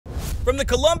From the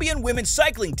Colombian women's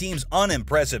cycling team's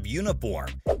unimpressive uniform,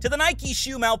 to the Nike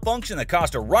shoe malfunction that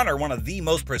cost a runner one of the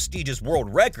most prestigious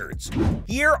world records,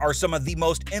 here are some of the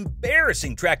most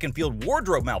embarrassing track and field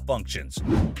wardrobe malfunctions.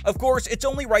 Of course, it's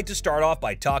only right to start off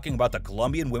by talking about the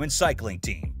Colombian women's cycling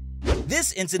team.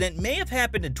 This incident may have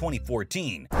happened in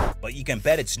 2014, but you can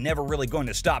bet it's never really going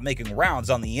to stop making rounds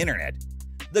on the internet.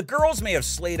 The girls may have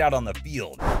slayed out on the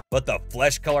field, but the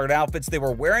flesh-colored outfits they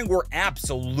were wearing were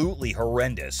absolutely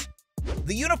horrendous.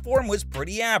 The uniform was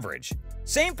pretty average.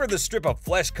 Same for the strip of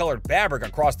flesh-colored fabric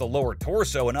across the lower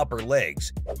torso and upper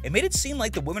legs. It made it seem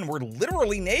like the women were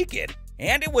literally naked,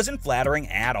 and it wasn't flattering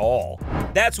at all.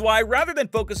 That's why, rather than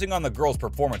focusing on the girls'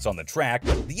 performance on the track,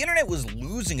 the internet was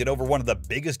losing it over one of the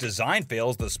biggest design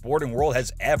fails the sporting world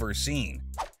has ever seen.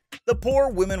 The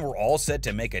poor women were all set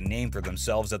to make a name for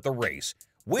themselves at the race,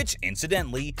 which,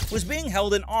 incidentally, was being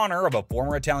held in honor of a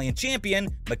former Italian champion,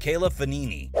 Michela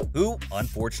Fanini, who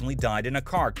unfortunately died in a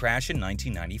car crash in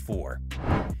 1994.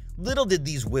 Little did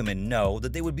these women know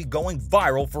that they would be going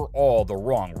viral for all the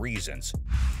wrong reasons.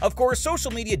 Of course, social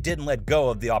media didn't let go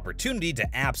of the opportunity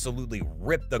to absolutely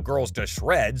rip the girls to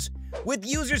shreds, with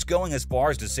users going as far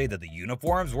as to say that the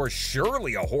uniforms were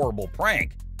surely a horrible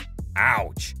prank.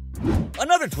 Ouch.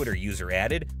 Another Twitter user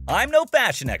added, "I'm no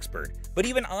fashion expert, but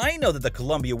even I know that the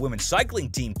Colombia women's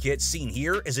cycling team kit seen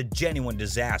here is a genuine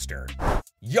disaster.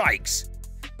 Yikes!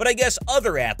 But I guess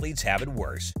other athletes have it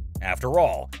worse. After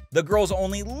all, the girls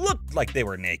only looked like they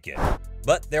were naked.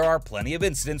 But there are plenty of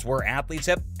incidents where athletes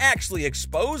have actually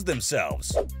exposed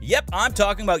themselves. Yep, I'm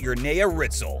talking about your Nea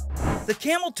Ritzel. The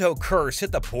camel toe curse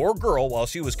hit the poor girl while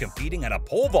she was competing at a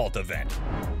pole vault event.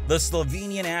 The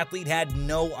Slovenian athlete had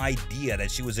no idea that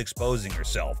she was exposing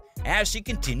herself as she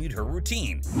continued her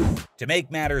routine. To make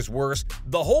matters worse,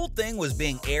 the whole thing was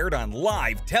being aired on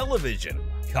live television.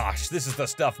 Gosh, this is the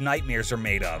stuff nightmares are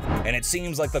made of, and it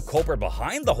seems like the culprit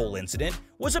behind the whole incident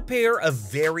was a pair of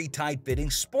very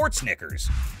tight-fitting sports knickers.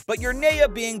 But your Nea,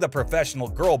 being the professional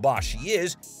girl boss she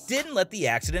is, didn't let the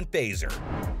accident faze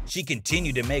her. She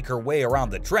continued to make her way around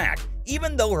the track,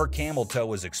 even though her camel toe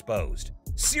was exposed.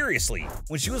 Seriously,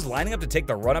 when she was lining up to take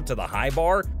the run up to the high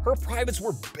bar, her privates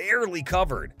were barely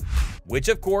covered. Which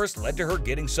of course led to her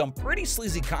getting some pretty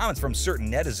sleazy comments from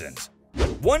certain netizens.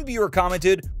 One viewer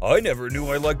commented, "I never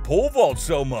knew I liked pole vaults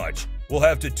so much. We'll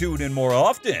have to tune in more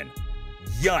often."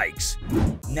 Yikes.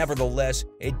 Nevertheless,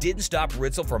 it didn't stop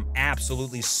Ritzel from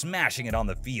absolutely smashing it on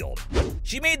the field.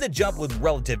 She made the jump with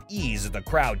relative ease as the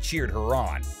crowd cheered her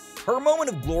on. Her moment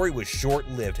of glory was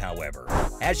short-lived, however,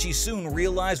 as she soon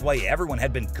realized why everyone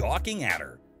had been gawking at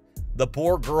her. The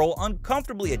poor girl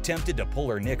uncomfortably attempted to pull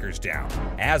her knickers down,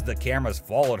 as the cameras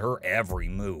followed her every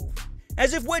move.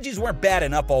 As if wedgies weren't bad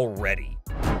enough already.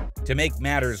 To make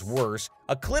matters worse,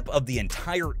 a clip of the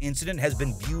entire incident has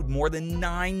been viewed more than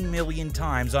 9 million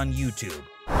times on YouTube.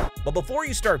 But before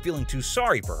you start feeling too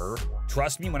sorry for her,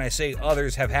 trust me when I say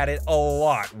others have had it a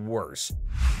lot worse.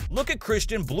 Look at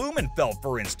Christian Blumenfeld,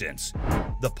 for instance.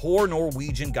 The poor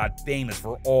Norwegian got famous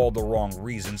for all the wrong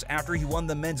reasons after he won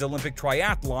the men's Olympic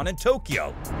triathlon in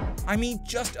Tokyo. I mean,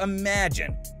 just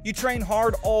imagine. You train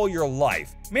hard all your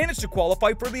life, manage to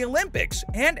qualify for the Olympics,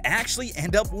 and actually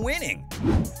end up winning.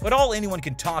 But all anyone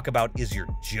can talk about is your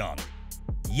junk.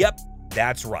 Yep,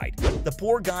 that's right. The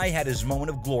poor guy had his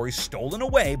moment of glory stolen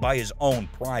away by his own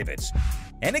privates.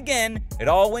 And again, it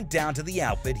all went down to the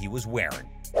outfit he was wearing.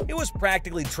 It was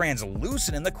practically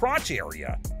translucent in the crotch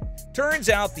area. Turns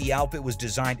out the outfit was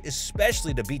designed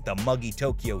especially to beat the muggy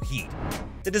Tokyo heat.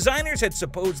 The designers had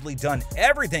supposedly done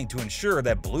everything to ensure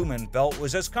that Blumenfeld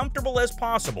was as comfortable as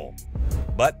possible.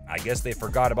 But I guess they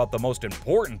forgot about the most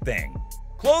important thing: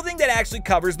 clothing that actually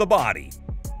covers the body.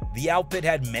 The outfit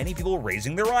had many people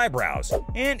raising their eyebrows,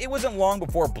 and it wasn't long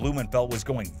before Blumenfeld was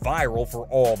going viral for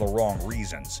all the wrong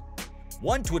reasons.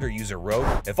 One Twitter user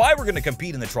wrote, "If I were going to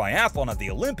compete in the triathlon at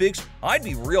the Olympics, I'd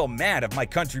be real mad if my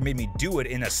country made me do it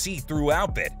in a see-through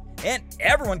outfit, and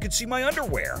everyone could see my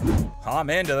underwear."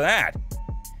 Amen to that.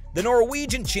 The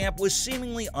Norwegian champ was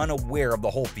seemingly unaware of the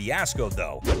whole fiasco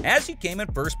though, as he came in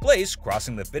first place,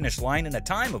 crossing the finish line in a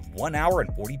time of 1 hour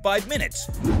and 45 minutes.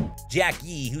 Jack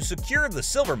Yee, who secured the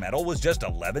silver medal, was just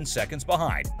 11 seconds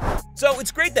behind. So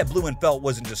it's great that Blumenfeld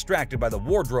wasn't distracted by the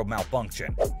wardrobe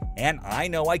malfunction. And I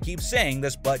know I keep saying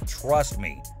this, but trust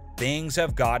me, things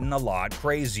have gotten a lot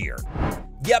crazier.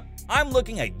 Yep, I'm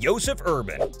looking at Josef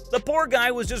Urban. The poor guy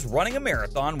was just running a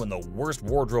marathon when the worst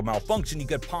wardrobe malfunction you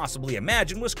could possibly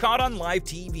imagine was caught on live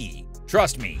TV.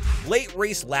 Trust me, late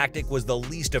race lactic was the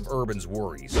least of Urban's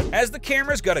worries, as the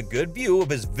cameras got a good view of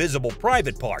his visible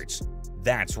private parts.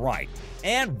 That's right.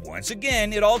 And once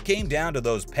again, it all came down to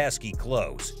those pesky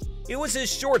clothes. It was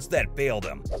his shorts that failed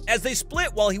him, as they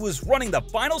split while he was running the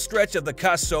final stretch of the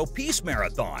Casso Peace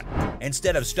Marathon.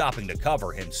 Instead of stopping to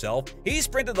cover himself, he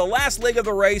sprinted the last leg of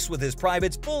the race with his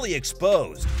privates fully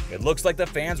exposed. It looks like the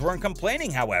fans weren't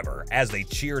complaining, however, as they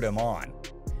cheered him on.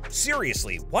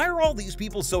 Seriously, why are all these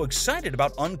people so excited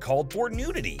about uncalled for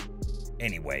nudity?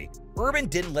 Anyway, Urban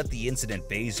didn't let the incident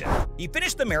faze him. He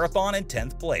finished the marathon in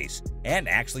 10th place, and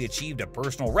actually achieved a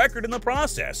personal record in the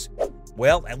process.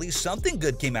 Well, at least something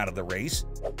good came out of the race.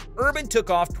 Urban took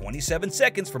off 27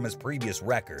 seconds from his previous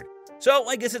record, so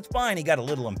I guess it's fine he got a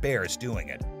little embarrassed doing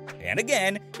it. And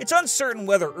again, it's uncertain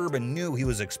whether Urban knew he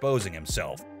was exposing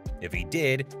himself. If he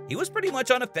did, he was pretty much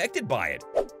unaffected by it.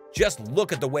 Just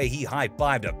look at the way he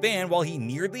high-fived a fan while he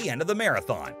neared the end of the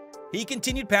marathon. He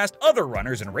continued past other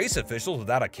runners and race officials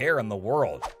without a care in the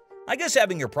world. I guess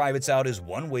having your privates out is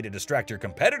one way to distract your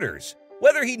competitors,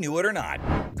 whether he knew it or not.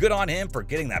 Good on him for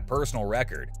getting that personal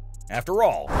record. After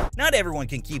all, not everyone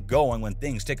can keep going when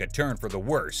things take a turn for the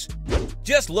worse.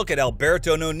 Just look at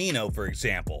Alberto Nonino, for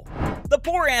example. The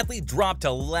poor athlete dropped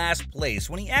to last place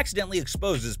when he accidentally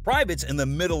exposed his privates in the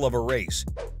middle of a race.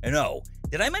 And oh,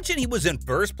 did I mention he was in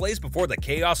first place before the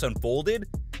chaos unfolded?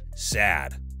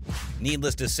 Sad.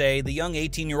 Needless to say, the young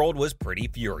 18-year-old was pretty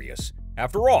furious.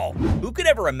 After all, who could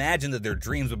ever imagine that their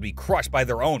dreams would be crushed by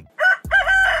their own?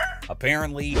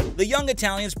 Apparently, the young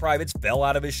Italian's privates fell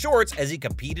out of his shorts as he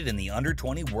competed in the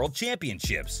Under-20 World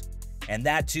Championships. And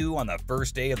that too on the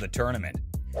first day of the tournament.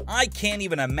 I can't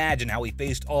even imagine how he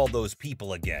faced all those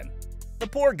people again. The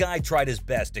poor guy tried his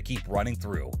best to keep running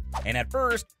through, and at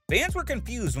first, fans were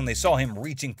confused when they saw him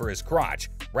reaching for his crotch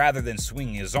rather than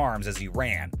swinging his arms as he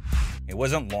ran. It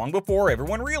wasn't long before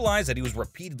everyone realized that he was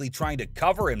repeatedly trying to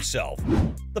cover himself.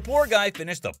 The poor guy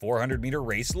finished the 400-meter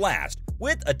race last,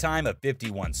 with a time of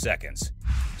 51 seconds.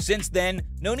 Since then,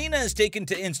 Nonino has taken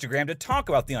to Instagram to talk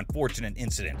about the unfortunate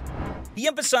incident. He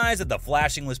emphasized that the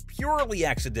flashing was purely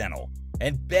accidental,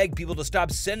 and begged people to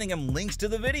stop sending him links to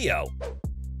the video.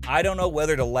 I don't know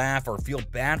whether to laugh or feel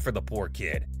bad for the poor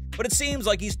kid, but it seems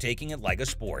like he's taking it like a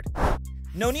sport.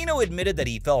 Nonino admitted that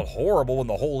he felt horrible when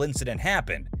the whole incident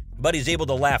happened, but he's able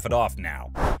to laugh it off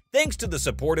now, thanks to the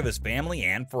support of his family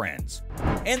and friends.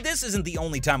 And this isn't the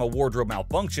only time a wardrobe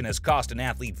malfunction has cost an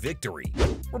athlete victory.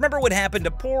 Remember what happened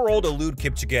to poor old Eliud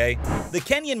Kipchoge? The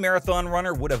Kenyan marathon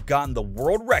runner would have gotten the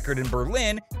world record in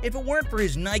Berlin if it weren't for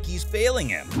his Nikes failing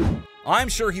him. I'm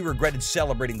sure he regretted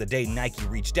celebrating the day Nike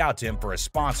reached out to him for a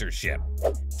sponsorship.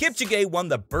 Kipchoge won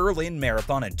the Berlin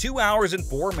Marathon in 2 hours and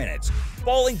 4 minutes,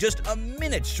 falling just a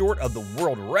minute short of the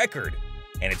world record.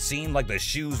 And it seemed like the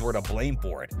shoes were to blame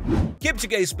for it.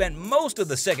 Kipchoge spent most of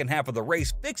the second half of the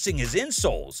race fixing his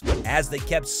insoles, as they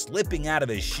kept slipping out of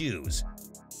his shoes.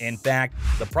 In fact,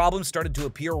 the problem started to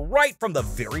appear right from the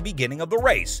very beginning of the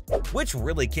race, which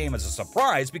really came as a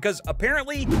surprise because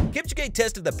apparently Kipchoge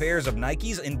tested the pairs of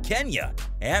Nikes in Kenya,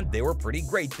 and they were pretty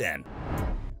great then.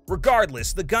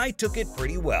 Regardless, the guy took it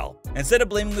pretty well. Instead of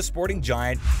blaming the sporting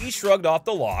giant, he shrugged off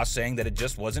the loss, saying that it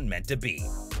just wasn't meant to be.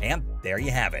 And there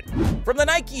you have it. From the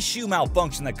Nike shoe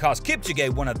malfunction that cost Kipchoge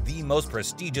one of the most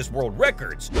prestigious world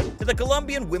records, to the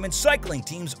Colombian women's cycling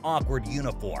team's awkward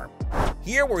uniform.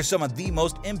 Here were some of the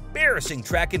most embarrassing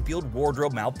track and field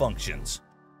wardrobe malfunctions.